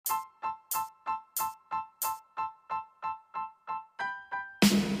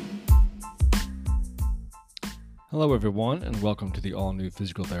Hello, everyone, and welcome to the all-new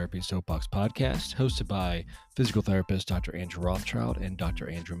Physical Therapy Soapbox podcast, hosted by physical therapist Dr. Andrew Rothschild and Dr.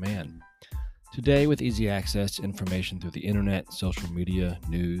 Andrew Mann. Today, with easy access to information through the internet, social media,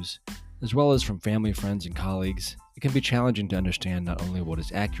 news, as well as from family, friends, and colleagues, it can be challenging to understand not only what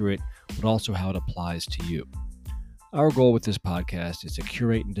is accurate, but also how it applies to you. Our goal with this podcast is to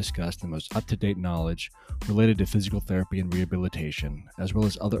curate and discuss the most up-to-date knowledge related to physical therapy and rehabilitation, as well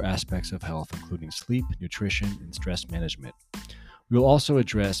as other aspects of health, including sleep, nutrition, and stress management. We will also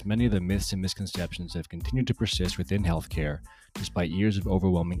address many of the myths and misconceptions that have continued to persist within healthcare, despite years of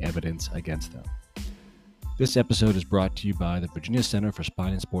overwhelming evidence against them. This episode is brought to you by the Virginia Center for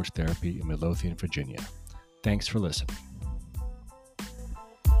Spine and Sports Therapy in Midlothian, Virginia. Thanks for listening.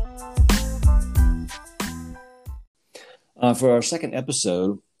 For our second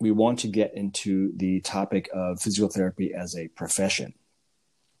episode, we want to get into the topic of physical therapy as a profession,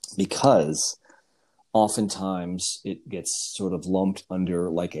 because oftentimes it gets sort of lumped under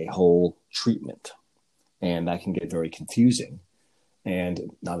like a whole treatment, and that can get very confusing.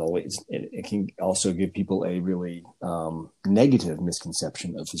 And not always, it can also give people a really negative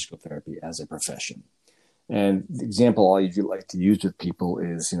misconception of physical therapy as a profession. And the example I usually like to use with people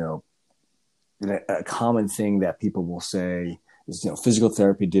is, a common thing that people will say is, physical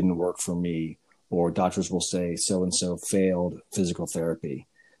therapy didn't work for me, or doctors will say so-and-so failed physical therapy.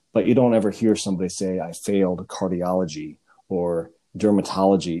 But you don't ever hear somebody say, I failed cardiology, or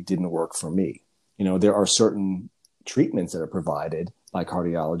dermatology didn't work for me. There are certain treatments that are provided by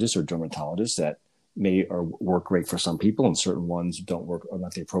cardiologists or dermatologists that may or work great for some people, and certain ones don't work, or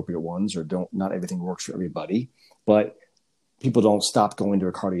not the appropriate ones, or not everything works for everybody. But people don't stop going to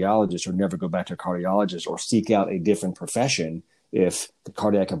a cardiologist or never go back to a cardiologist or seek out a different profession if the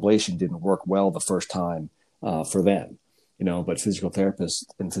cardiac ablation didn't work well the first time for them. But physical therapists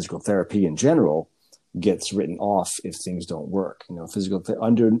and physical therapy in general gets written off if things don't work.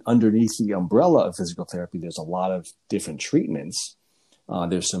 Underneath the umbrella of physical therapy, there's a lot of different treatments.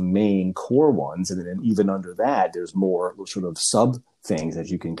 There's some main core ones, and then even under that, there's more sort of sub things that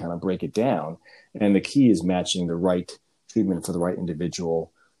you can kind of break it down. And the key is matching the right treatment for the right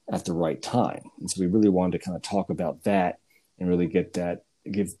individual at the right time. And so we really wanted to kind of talk about that and really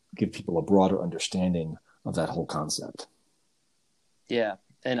give people a broader understanding of that whole concept. Yeah.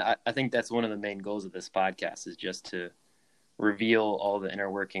 And I think that's one of the main goals of this podcast, is just to reveal all the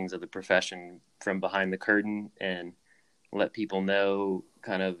inner workings of the profession from behind the curtain and let people know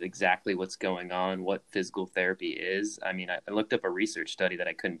kind of exactly what's going on, what physical therapy is. I mean, I looked up a research study that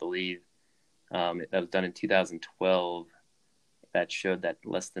I couldn't believe that was done in 2012 that showed that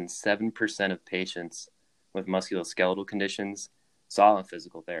less than 7% of patients with musculoskeletal conditions saw a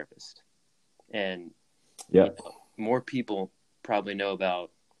physical therapist. And more people probably know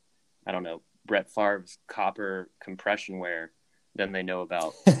about, Brett Favre's copper compression wear than they know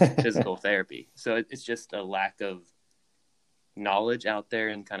about physical therapy. So it's just a lack of knowledge out there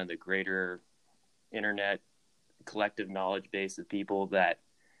in kind of the greater internet collective knowledge base of people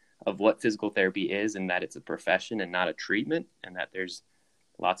of what physical therapy is, and that it's a profession and not a treatment, and that there's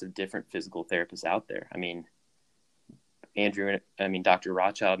lots of different physical therapists out there. I mean, Dr.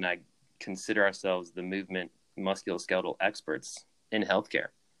 Rothschild and I consider ourselves the movement musculoskeletal experts in healthcare.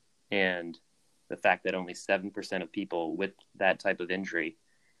 And the fact that only 7% of people with that type of injury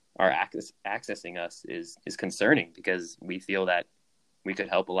are accessing us is concerning, because we feel that we could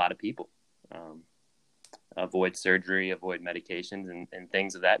help a lot of people. Avoid surgery, avoid medications, and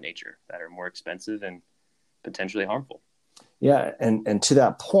things of that nature that are more expensive and potentially harmful. Yeah, and to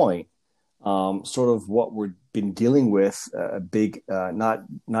that point, sort of what we've been dealing with, not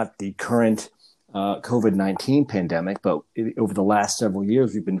the current COVID-19 pandemic, but over the last several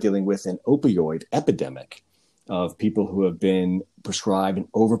years, we've been dealing with an opioid epidemic of people who have been prescribed and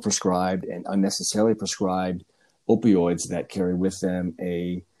overprescribed and unnecessarily prescribed opioids that carry with them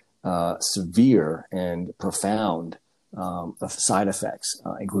a severe and profound side effects,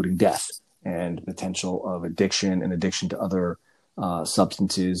 including death and potential of addiction and addiction to other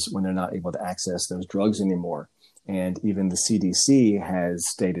substances when they're not able to access those drugs anymore. And even the CDC has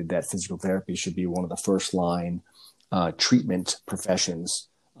stated that physical therapy should be one of the first line treatment professions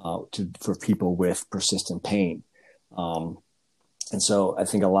for people with persistent pain. And so I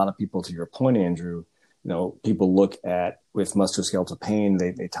think a lot of people, to your point, Andrew, people look at with musculoskeletal pain,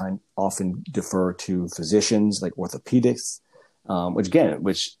 they often defer to physicians like orthopedics,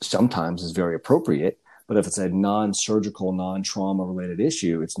 which sometimes is very appropriate. But if it's a non-surgical, non-trauma related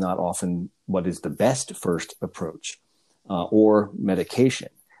issue, it's not often what is the best first approach, or medication.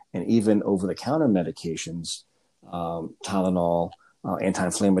 And even over-the-counter medications, Tylenol,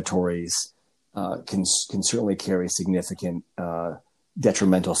 anti-inflammatories, can certainly carry significant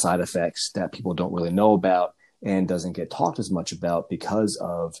detrimental side effects that people don't really know about and doesn't get talked as much about because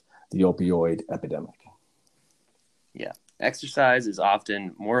of the opioid epidemic. Yeah. Exercise is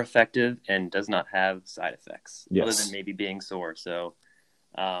often more effective and does not have side effects other than maybe being sore. So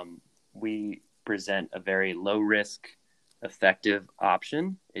we present a very low risk, effective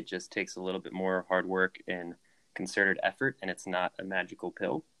option. It just takes a little bit more hard work and concerted effort, and it's not a magical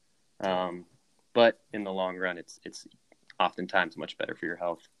pill. But in the long run, it's oftentimes much better for your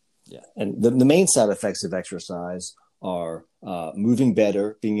health. Yeah. And the main side effects of exercise are moving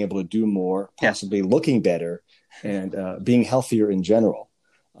better, being able to do more, possibly looking better, and being healthier in general.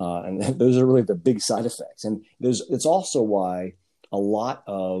 And those are really the big side effects. And it's also why a lot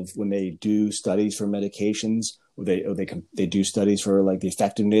of when they do studies for medications, or they do studies for like the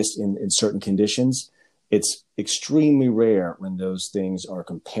effectiveness in certain conditions, it's extremely rare when those things are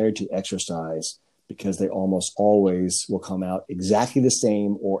compared to exercise, because they almost always will come out exactly the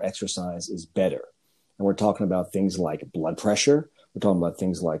same, or exercise is better. And we're talking about things like blood pressure. We're talking about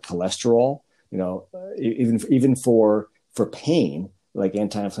things like cholesterol, even for pain, like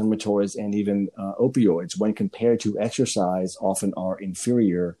anti-inflammatories and even opioids, when compared to exercise, often are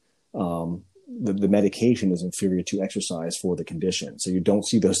inferior. The medication is inferior to exercise for the condition. So you don't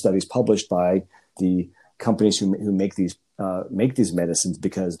see those studies published by the companies who make these medicines,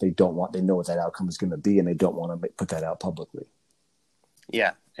 because they know what that outcome is going to be, and they don't want to put that out publicly.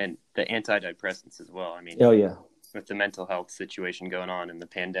 Yeah, and the antidepressants as well. I mean, with the mental health situation going on and the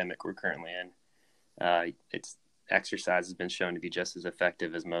pandemic we're currently in, exercise has been shown to be just as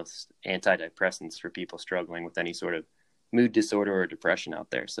effective as most antidepressants for people struggling with any sort of mood disorder or depression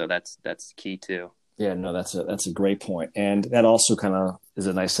out there. So that's key too. Yeah, no, that's a great point. And that also kind of is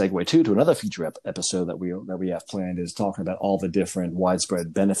a nice segue to another future episode that we have planned, is talking about all the different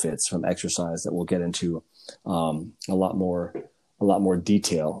widespread benefits from exercise that we'll get into a lot more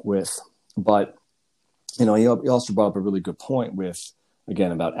detail with. But you also brought up a really good point with,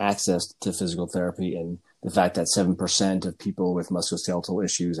 again, about access to physical therapy, and the fact that 7% of people with musculoskeletal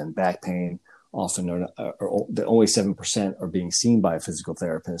issues and back pain often are only 7% are being seen by a physical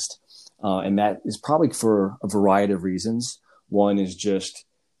therapist. And that is probably for a variety of reasons. One is just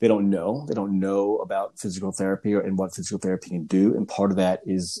they don't know about physical therapy and what physical therapy can do. And part of that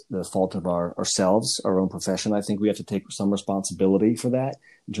is the fault of ourselves, our own profession. I think we have to take some responsibility for that,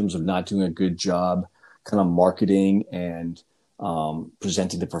 in terms of not doing a good job kind of marketing and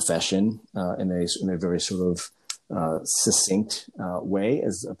presenting the profession in a very sort of succinct way,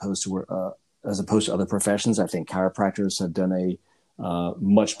 as opposed to other professions. I think chiropractors have done a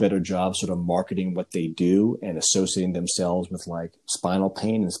much better job sort of marketing what they do and associating themselves with like spinal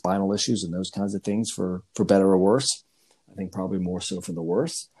pain and spinal issues and those kinds of things, for better or worse. I think probably more so for the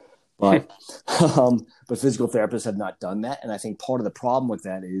worse. But physical therapists have not done that. And I think part of the problem with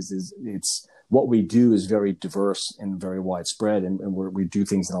that is it's what we do is very diverse and very widespread. And we do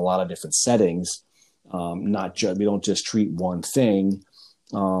things in a lot of different settings. We don't just treat one thing.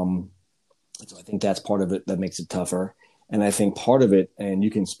 So I think that's part of it that makes it tougher. And I think part of it, and you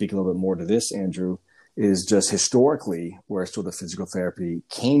can speak a little bit more to this, Andrew, is just historically where sort of physical therapy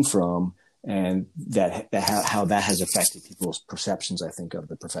came from, and how that has affected people's perceptions, I think, of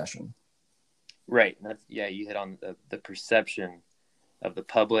the profession. Right. You hit on the perception of the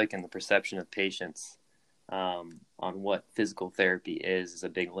public and the perception of patients on what physical therapy is a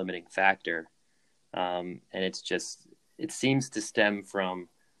big limiting factor. And it seems to stem from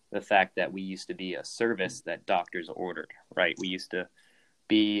the fact that we used to be a service that doctors ordered, right? We used to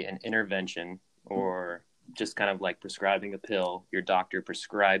be an intervention, or just kind of like prescribing a pill. Your doctor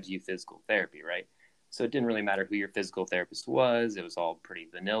prescribes you physical therapy, right? So it didn't really matter who your physical therapist was. It was all pretty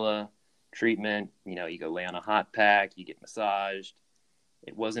vanilla treatment. You go lay on a hot pack, you get massaged.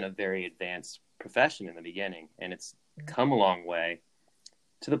 It wasn't a very advanced profession in the beginning, and it's come a long way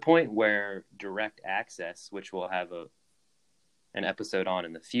to the point where direct access, which we'll have an episode on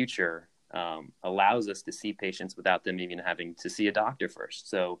in the future, allows us to see patients without them even having to see a doctor first.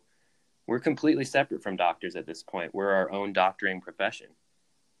 So we're completely separate from doctors at this point. We're our own doctoring profession.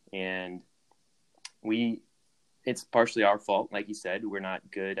 And it's partially our fault. Like you said, we're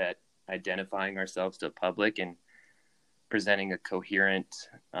not good at identifying ourselves to the public and presenting a coherent,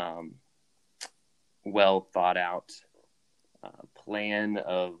 well thought out plan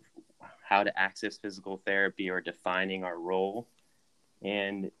of how to access physical therapy, or defining our role.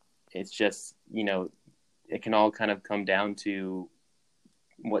 And it's just, it can all kind of come down to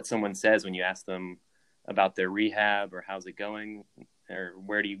what someone says when you ask them about their rehab or how's it going or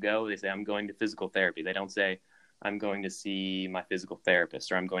where do you go. They say, I'm going to physical therapy. They don't say, I'm going to see my physical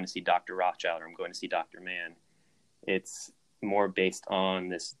therapist, or I'm going to see Dr. Rothschild, or I'm going to see Dr. Mann. It's more based on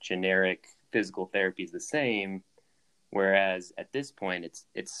this generic physical therapy is the same, whereas at this point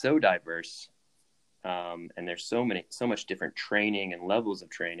it's so diverse, and there's so much different training and levels of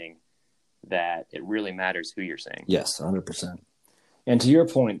training that it really matters who you're seeing. Yes, 100%. And to your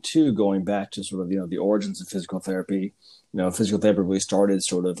point too, going back to sort of the origins of physical therapy, physical therapy really started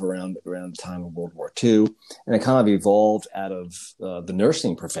sort of around the time of World War II, and it kind of evolved out of the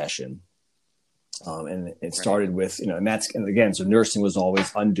nursing profession. And it started with, and again, so nursing was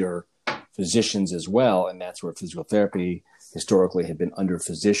always under physicians as well. And that's where physical therapy historically had been under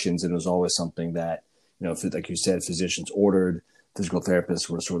physicians. And it was always something that, like you said, physicians ordered. Physical therapists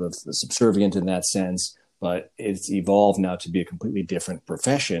were sort of subservient in that sense, but it's evolved now to be a completely different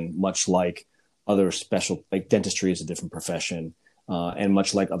profession, much like other like dentistry is a different profession. And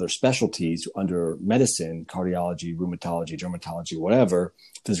much like other specialties under medicine, cardiology, rheumatology, dermatology, whatever,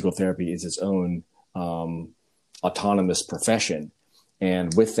 physical therapy is its own autonomous profession.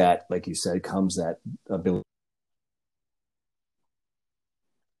 And with that, like you said, comes that ability.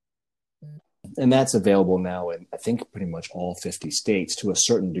 And that's available now in, I think, pretty much all 50 states to a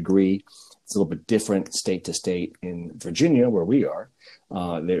certain degree. It's a little bit different state to state. In Virginia, where we are,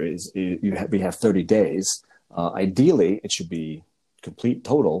 we have 30 days. Ideally, it should be complete,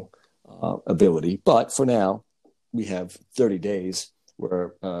 total ability. But for now, we have 30 days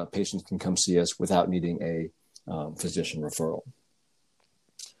where patients can come see us without needing a physician referral.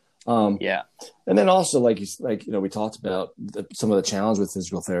 And then also, we talked about some of the challenge with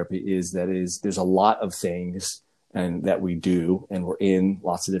physical therapy is there's a lot of things and that we do, and we're in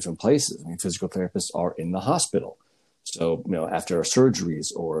lots of different places. I mean, physical therapists are in the hospital. So, after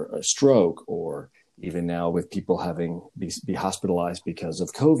surgeries or a stroke, or even now with people having be hospitalized because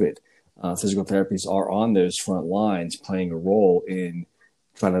of COVID, physical therapists are on those front lines playing a role in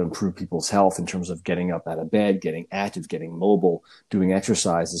trying to improve people's health in terms of getting up out of bed, getting active, getting mobile, doing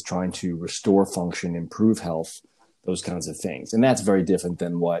exercises, trying to restore function, improve health, those kinds of things. And that's very different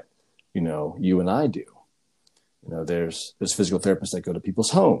than what, you and I do. There's physical therapists that go to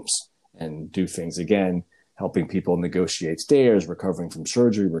people's homes and do things, again, helping people negotiate stairs, recovering from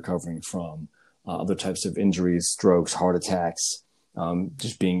surgery, recovering from other types of injuries, strokes, heart attacks,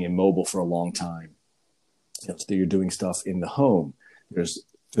 just being immobile for a long time. So you're doing stuff in the home. There's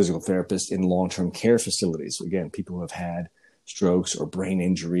physical therapists in long-term care facilities. So again, people who have had strokes or brain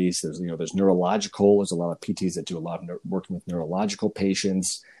injuries. There's neurological. There's a lot of PTs that do a lot of working with neurological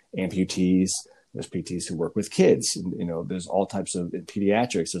patients, amputees. There's PTs who work with kids. And, there's all types of in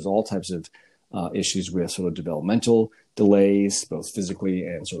pediatrics. There's all types of issues with sort of developmental delays, both physically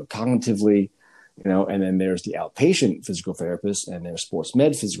and sort of cognitively. And then there's the outpatient physical therapist, and there's sports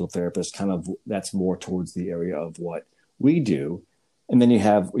med physical therapists. Kind of that's more towards the area of what we do. And then you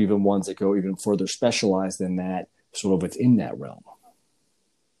have even ones that go even further specialized than that, sort of within that realm.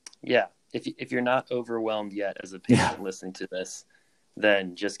 Yeah. If you're not overwhelmed yet as a patient listening to this,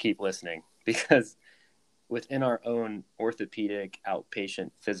 then just keep listening, because within our own orthopedic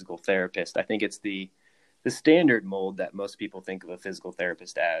outpatient physical therapist, I think it's the standard mold that most people think of a physical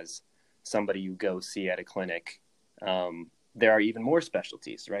therapist as somebody you go see at a clinic. There are even more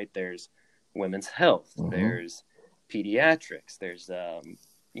specialties, right? There's women's health. Mm-hmm. There's pediatrics. There's,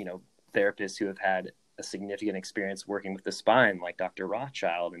 therapists who have had a significant experience working with the spine, like Dr.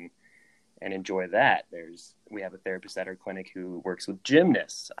 Rothschild, and enjoy that. We have a therapist at our clinic who works with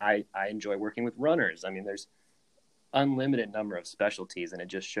gymnasts. I enjoy working with runners. I mean, there's unlimited number of specialties, and it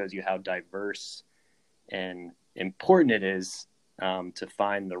just shows you how diverse and important it is to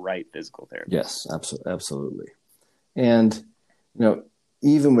find the right physical therapist. Yes, absolutely. And,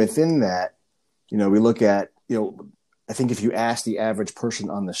 even within that, we look at, I think if you ask the average person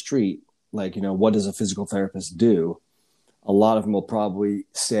on the street, what does a physical therapist do? A lot of them will probably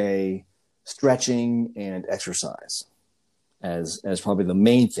say stretching and exercise as probably the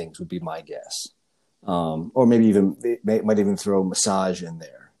main things, would be my guess. Or maybe even, they might even throw massage in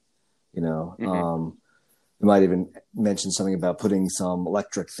there, Mm-hmm. They might even mention something about putting some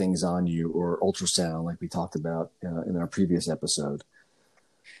electric things on you, or ultrasound, like we talked about in our previous episode.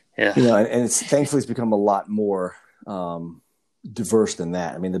 Yeah. And thankfully it's become a lot more diverse than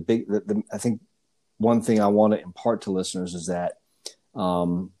that. I mean, I think one thing I want to impart to listeners is that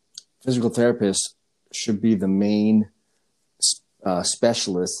physical therapists should be the main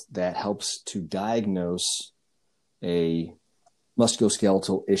specialist that helps to diagnose a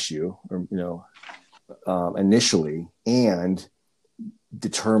musculoskeletal issue, or initially, and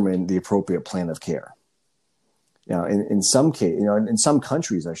determine the appropriate plan of care. In some case, in some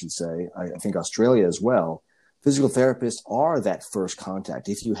countries, I should say, I think Australia as well, physical therapists are that first contact.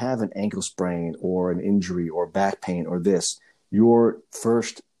 If you have an ankle sprain or an injury or back pain or this, your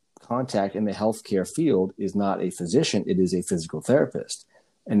first contact in the healthcare field is not a physician, it is a physical therapist.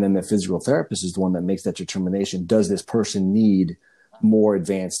 And then the physical therapist is the one that makes that determination. Does this person need more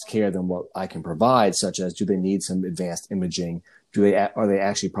advanced care than what I can provide, such as do they need some advanced imaging? Are they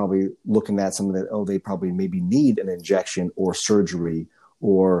actually probably looking at some of that? They probably maybe need an injection or surgery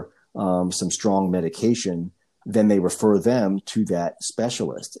or some strong medication. Then they refer them to that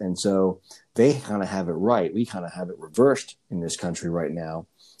specialist. And so they kind of have it right. We kind of have it reversed in this country right now,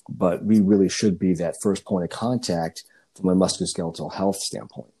 but we really should be that first point of contact from a musculoskeletal health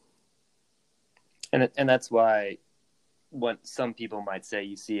standpoint. And that's why what some people might say,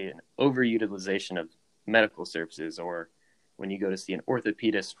 you see an overutilization of medical services, or when you go to see an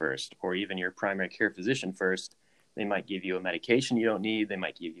orthopedist first, or even your primary care physician first, they might give you a medication you don't need. They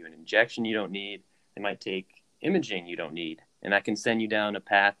might give you an injection you don't need. They might take imaging you don't need. And that can send you down a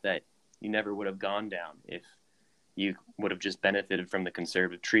path that you never would have gone down if you would have just benefited from the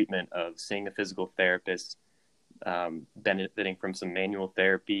conservative treatment of seeing a physical therapist, benefiting from some manual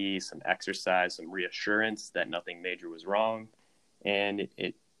therapy, some exercise, some reassurance that nothing major was wrong. And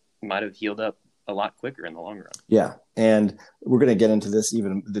it might have healed up a lot quicker in the long run. Yeah. And we're going to get into this,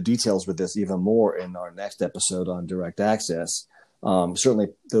 even the details with this even more in our next episode on direct access. Certainly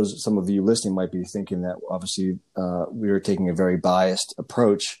some of you listening might be thinking that obviously we are taking a very biased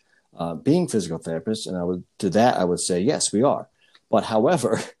approach being physical therapists. And I would say, yes, we are. But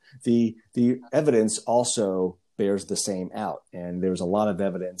however, the evidence also bears the same out. And there's a lot of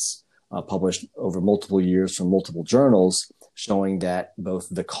evidence published over multiple years from multiple journals showing that both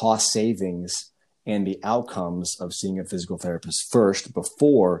the cost savings and the outcomes of seeing a physical therapist first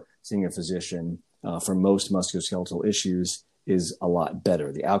before seeing a physician for most musculoskeletal issues is a lot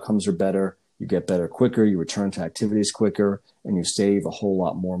better. The outcomes are better. You get better quicker. You return to activities quicker, and you save a whole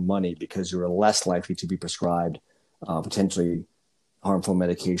lot more money because you're less likely to be prescribed potentially harmful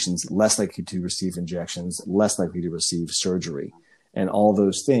medications, less likely to receive injections, less likely to receive surgery. And all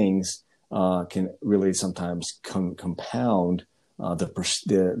those things can really sometimes compound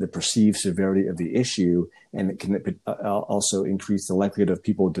the perceived severity of the issue, and it can also increase the likelihood of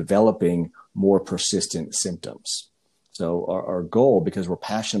people developing more persistent symptoms. So our goal, because we're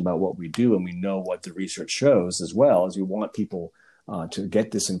passionate about what we do and we know what the research shows as well, is we want people to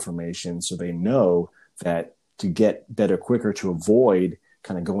get this information so they know that to get better quicker, to avoid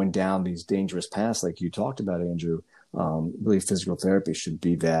kind of going down these dangerous paths like you talked about, Andrew, really physical therapy should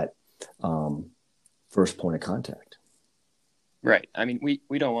be that first point of contact. Right. I mean,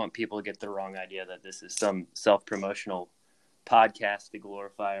 we don't want people to get the wrong idea that this is some self-promotional podcast to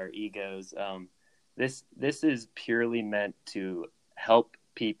glorify our egos. This is purely meant to help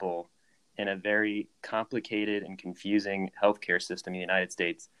people in a very complicated and confusing healthcare system in the United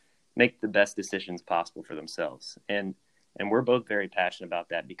States make the best decisions possible for themselves. And we're both very passionate about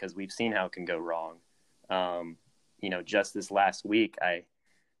that because we've seen how it can go wrong. Just this last week, I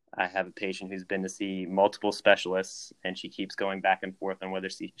have a patient who's been to see multiple specialists, and she keeps going back and forth on whether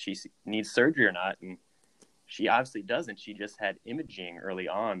she needs surgery or not. And she obviously doesn't. She just had imaging early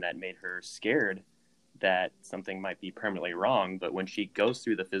on that made her scared that something might be permanently wrong. But when she goes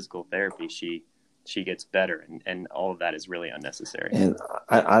through the physical therapy, she gets better, and all of that is really unnecessary. And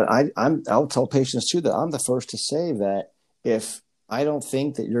I'll tell patients too that I'm the first to say that if I don't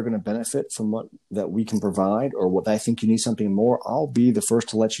think that you're going to benefit from what that we can provide, or what I think you need something more, I'll be the first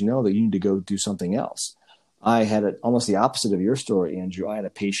to let you know that you need to go do something else. I had almost the opposite of your story, Andrew. I had a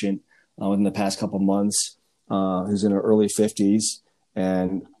patient within the past couple of months who's in her early 50s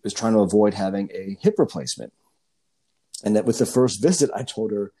and was trying to avoid having a hip replacement. And that with the first visit, I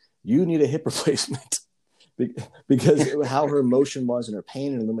told her, you need a hip replacement. Because how her emotion was and her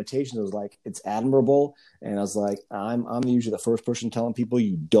pain and limitations, was like, it's admirable. And I was like, I'm usually the first person telling people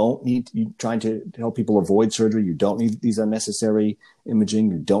you trying to help people avoid surgery. You don't need these unnecessary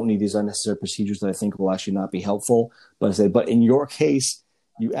imaging. You don't need these unnecessary procedures that I think will actually not be helpful. But I said, but in your case,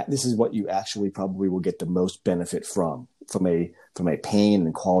 this is what you actually probably will get the most benefit from a pain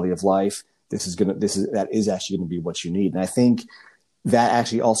and quality of life. That is actually going to be what you need. And I think that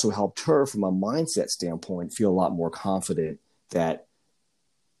actually also helped her from a mindset standpoint feel a lot more confident that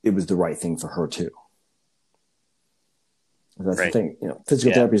it was the right thing for her too. That's right. The thing,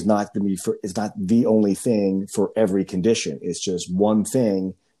 physical therapy is not the only thing for every condition. It's just one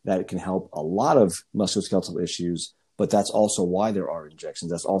thing that can help a lot of musculoskeletal issues, but that's also why there are injections.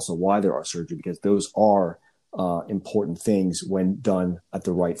 That's also why there are surgery, because those are important things when done for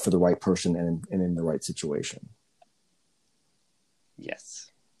the right person and in the right situation. Yes.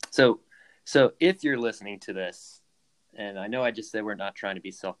 So So if you're listening to this, and I know I just said we're not trying to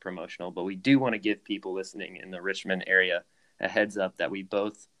be self-promotional, but we do want to give people listening in the Richmond area a heads up that we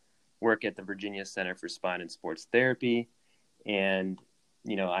both work at the Virginia Center for Spine and Sports Therapy. And,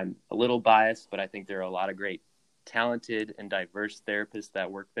 I'm a little biased, but I think there are a lot of great, talented and diverse therapists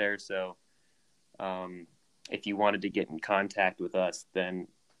that work there. So if you wanted to get in contact with us, then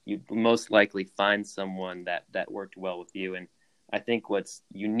you'd most likely find someone that worked well with you. And I think what's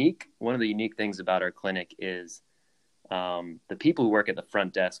unique, one of the unique things about our clinic is the people who work at the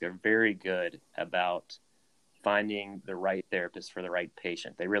front desk are very good about finding the right therapist for the right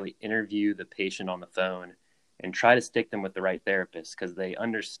patient. They really interview the patient on the phone and try to stick them with the right therapist, because they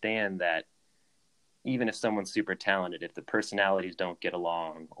understand that even if someone's super talented, if the personalities don't get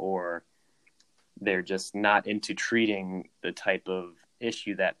along or they're just not into treating the type of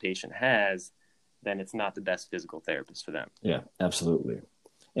issue that patient has, then it's not the best physical therapist for them. Yeah, absolutely.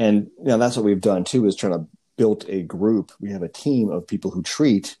 And that's what we've done too, is trying to build a group. We have a team of people who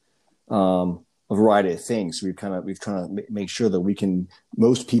treat a variety of things. We've trying to make sure that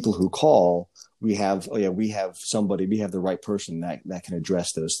most people who call, we have somebody, we have the right person that can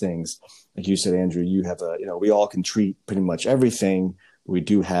address those things. Like you said, Andrew, you have we all can treat pretty much everything. We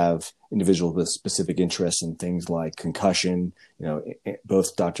do have individuals with specific interests in things like concussion.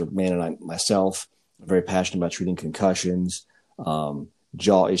 Both Dr. Mann and myself are very passionate about treating concussions,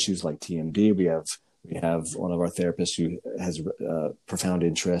 jaw issues like TMD. We have one of our therapists who has a profound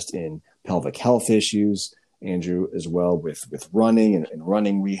interest in pelvic health issues. Andrew as well with running and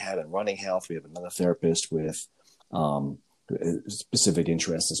running rehab and running health. We have another therapist with specific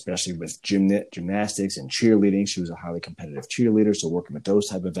interests, especially with gymnastics and cheerleading. She was a highly competitive cheerleader, so working with those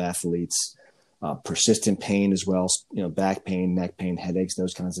type of athletes, persistent pain as well, back pain, neck pain, headaches,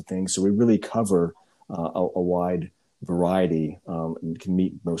 those kinds of things. So we really cover a wide variety and can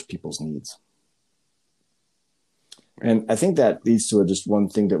meet most people's needs. And I think that leads to just one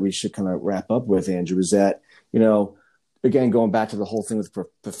thing that we should kind of wrap up with, Andrew, is that, again, going back to the whole thing with the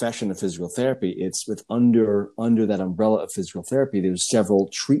profession of physical therapy, it's with under that umbrella of physical therapy, there's several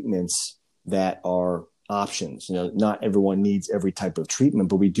treatments that are options. Not everyone needs every type of treatment,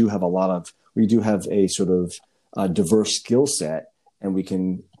 but we do have a sort of diverse skill set, and we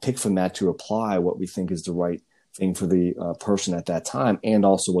can pick from that to apply what we think is the right thing for the person at that time, and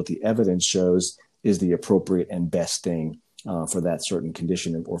also what the evidence shows is the appropriate and best thing for that certain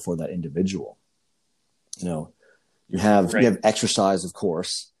condition or for that individual. You have exercise, of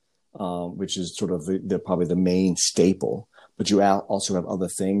course, which is sort of probably the main staple, but you also have other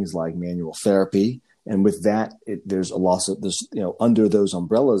things like manual therapy. And with that, there's under those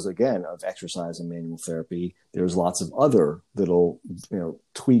umbrellas, again, of exercise and manual therapy, there's lots of other little,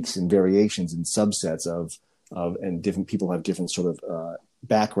 tweaks and variations and subsets and different people have different sort of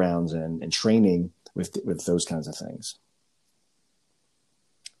backgrounds and training with those kinds of things.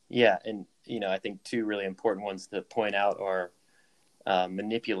 Yeah. And, I think two really important ones to point out are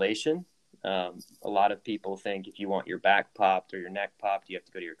manipulation. A lot of people think if you want your back popped or your neck popped, you have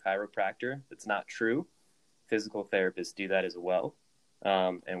to go to your chiropractor. That's not true. Physical therapists do that as well.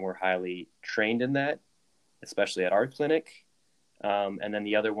 And we're highly trained in that, especially at our clinic. And then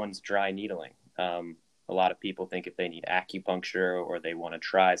the other one's dry needling. A lot of people think if they need acupuncture or they want to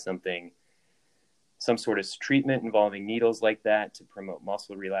try some sort of treatment involving needles like that to promote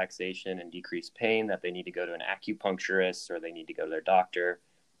muscle relaxation and decrease pain, that they need to go to an acupuncturist or they need to go to their doctor.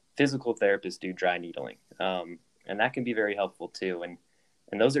 Physical therapists do dry needling. And that can be very helpful too.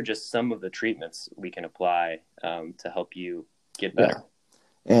 And those are just some of the treatments we can apply to help you get better.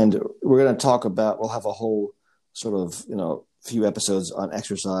 Yeah. And we're going to we'll have a whole sort of, few episodes on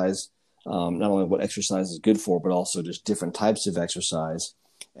exercise, not only what exercise is good for, but also just different types of exercise.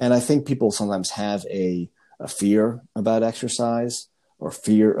 And I think people sometimes have a fear about exercise or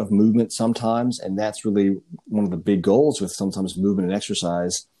fear of movement sometimes. And that's really one of the big goals with sometimes movement and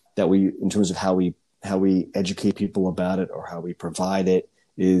exercise that in terms of how we educate people about it or how we provide it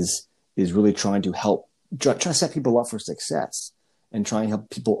is really trying to set people up for success and try and help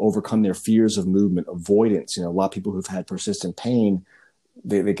people overcome their fears of movement, avoidance. A lot of people who've had persistent pain,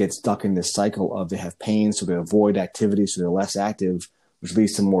 they get stuck in this cycle of they have pain, so they avoid activities, so they're less active, which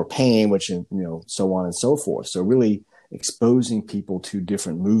leads to more pain, which, so on and so forth. So really exposing people to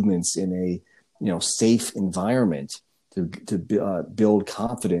different movements in a, safe environment to build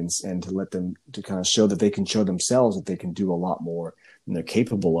confidence and to let them to kind of show that they can show themselves that they can do a lot more than they're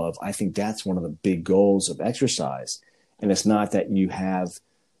capable of. I think that's one of the big goals of exercise. And it's not that you have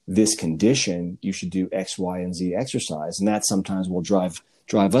this condition, you should do X, Y, and Z exercise. And that sometimes will drive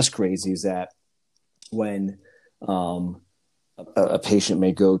us crazy, is that when, a patient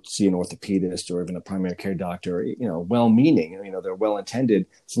may go see an orthopedist or even a primary care doctor, well-meaning, they're well-intended.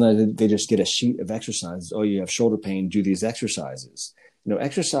 Sometimes they just get a sheet of exercises. Oh, you have shoulder pain, do these exercises.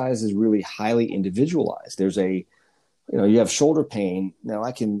 Exercise is really highly individualized. You have shoulder pain. Now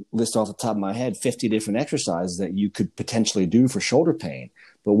I can list off the top of my head 50 different exercises that you could potentially do for shoulder pain,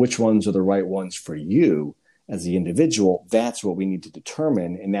 but which ones are the right ones for you as the individual? That's what we need to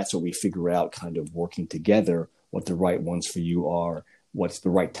determine. And that's what we figure out kind of working together, what the right ones for you are, what's the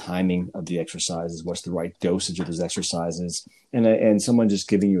right timing of the exercises, what's the right dosage of those exercises. And someone just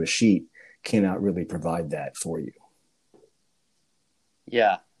giving you a sheet cannot really provide that for you.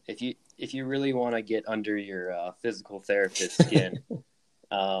 Yeah. If you really want to get under your physical therapist's skin,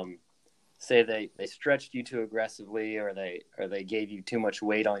 say they stretched you too aggressively or they gave you too much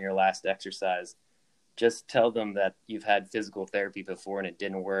weight on your last exercise, just tell them that you've had physical therapy before and it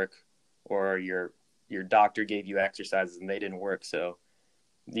didn't work, or your doctor gave you exercises and they didn't work, so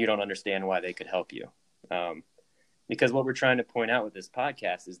you don't understand why they could help you. Because what we're trying to point out with this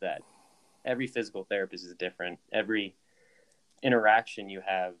podcast is that every physical therapist is different. Every interaction you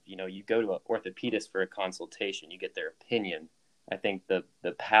have, you go to an orthopedist for a consultation, you get their opinion. I think the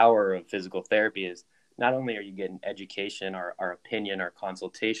power of physical therapy is not only are you getting education or our opinion or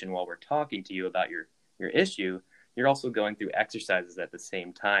consultation while we're talking to you about your issue, you're also going through exercises at the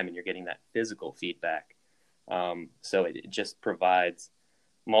same time and you're getting that physical feedback. So it just provides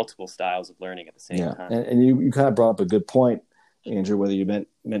multiple styles of learning at the same time. And you kind of brought up a good point, Andrew, whether you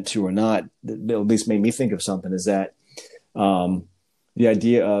meant to or not, that at least made me think of something, is that the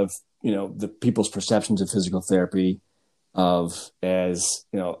idea of, the people's perceptions of physical therapy I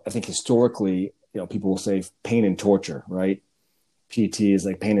think historically, people will say pain and torture, right? PT is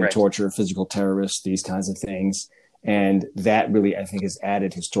like pain and torture, physical terrorists, these kinds of things. And that really, I think, is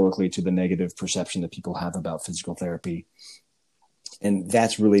added historically to the negative perception that people have about physical therapy. And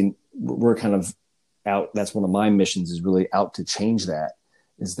that's really, we're kind of out. That's one of my missions, is really out to change that,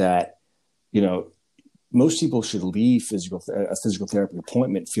 is that, most people should leave a physical therapy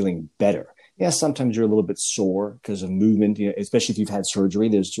appointment feeling better. Yeah, sometimes you're a little bit sore because of movement, especially if you've had surgery.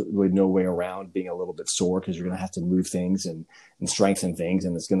 There's really no way around being a little bit sore because you're going to have to move things and strengthen things,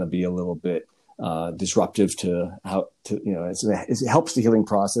 and it's going to be a little bit disruptive to how to, it helps the healing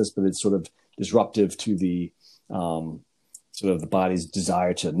process, but it's sort of disruptive to the sort of the body's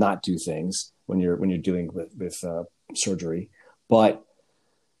desire to not do things when you're dealing with surgery. But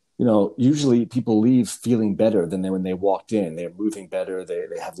usually people leave feeling better than when they walked in. They're moving better. They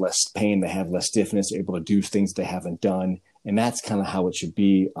have less pain. They have less stiffness, able to do things they haven't done. And that's kind of how it should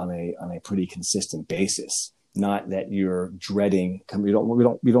be on a pretty consistent basis. Not that you're dreading. We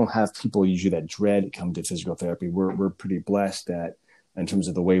don't have people usually that dread coming to physical therapy. We're pretty blessed that in terms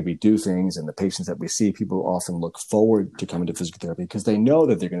of the way we do things and the patients that we see, people often look forward to coming to physical therapy because they know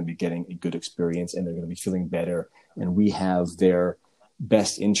that they're going to be getting a good experience and they're going to be feeling better. And we have their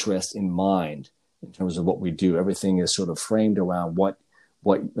best interest in mind in terms of what we do. Everything is sort of framed around what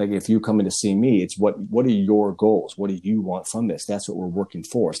like if you come in to see me, it's what are your goals? What do you want from this? That's what we're working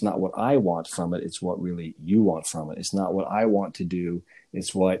for. It's not what I want from it. It's what really you want from it. It's not what I want to do.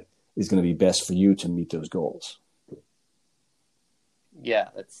 It's what is going to be best for you to meet those goals. Yeah,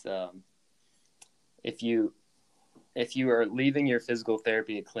 that's if you are leaving your physical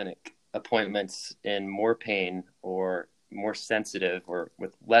therapy clinic appointments in more pain or more sensitive or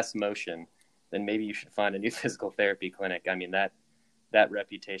with less motion, then maybe you should find a new physical therapy clinic. I mean, that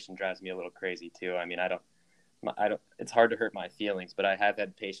reputation drives me a little crazy too. I mean, I don't, it's hard to hurt my feelings, but I have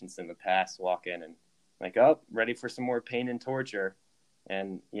had patients in the past walk in and like, oh, ready for some more pain and torture.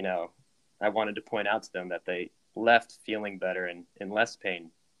 And, I wanted to point out to them that they left feeling better and in less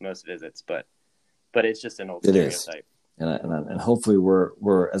pain most visits, but it's just an old stereotype. And hopefully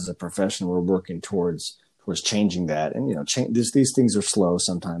we're as a profession, we're working towards changing that. And, these things are slow.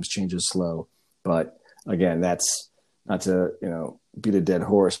 Sometimes change is slow, but again, that's not to, beat a dead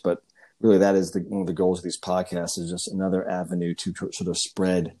horse, but really that is one of the goals of these podcasts, is just another avenue to sort of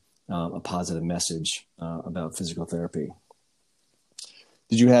spread a positive message about physical therapy.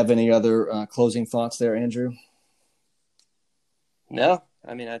 Did you have any other closing thoughts there, Andrew? No,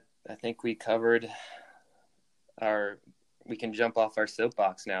 I mean, I think we covered we can jump off our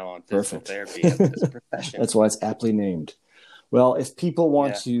soapbox now on physical therapy as a profession. That's why it's aptly named. Well, if people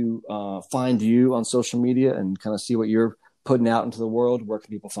want to find you on social media and kind of see what you're putting out into the world, where can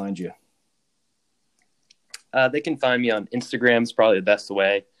people find you? They can find me on Instagram. It's probably the best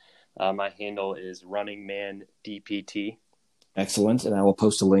way. My handle is runningmandpt. Excellent. And I will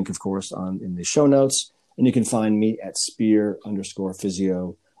post a link, of course, in the show notes. And you can find me at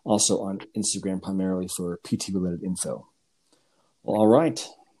Spear_physio, also on Instagram primarily for PT-related info. Well, all right.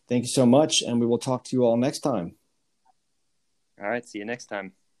 Thank you so much, and we will talk to you all next time. All right. See you next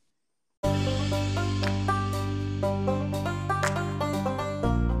time.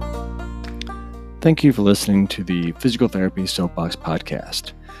 Thank you for listening to the Physical Therapy Soapbox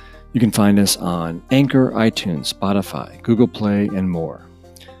podcast. You can find us on Anchor, iTunes, Spotify, Google Play, and more.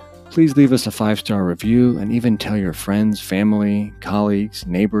 Please leave us a 5-star review and even tell your friends, family, colleagues,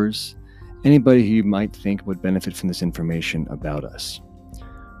 neighbors, anybody who you might think would benefit from this information about us.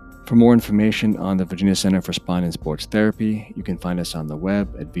 For more information on the Virginia Center for Spine and Sports Therapy, you can find us on the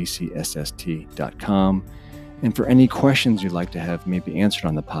web at vcsst.com. And for any questions you'd like to have maybe answered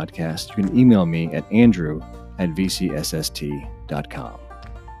on the podcast, you can email me at andrew@vcsst.com.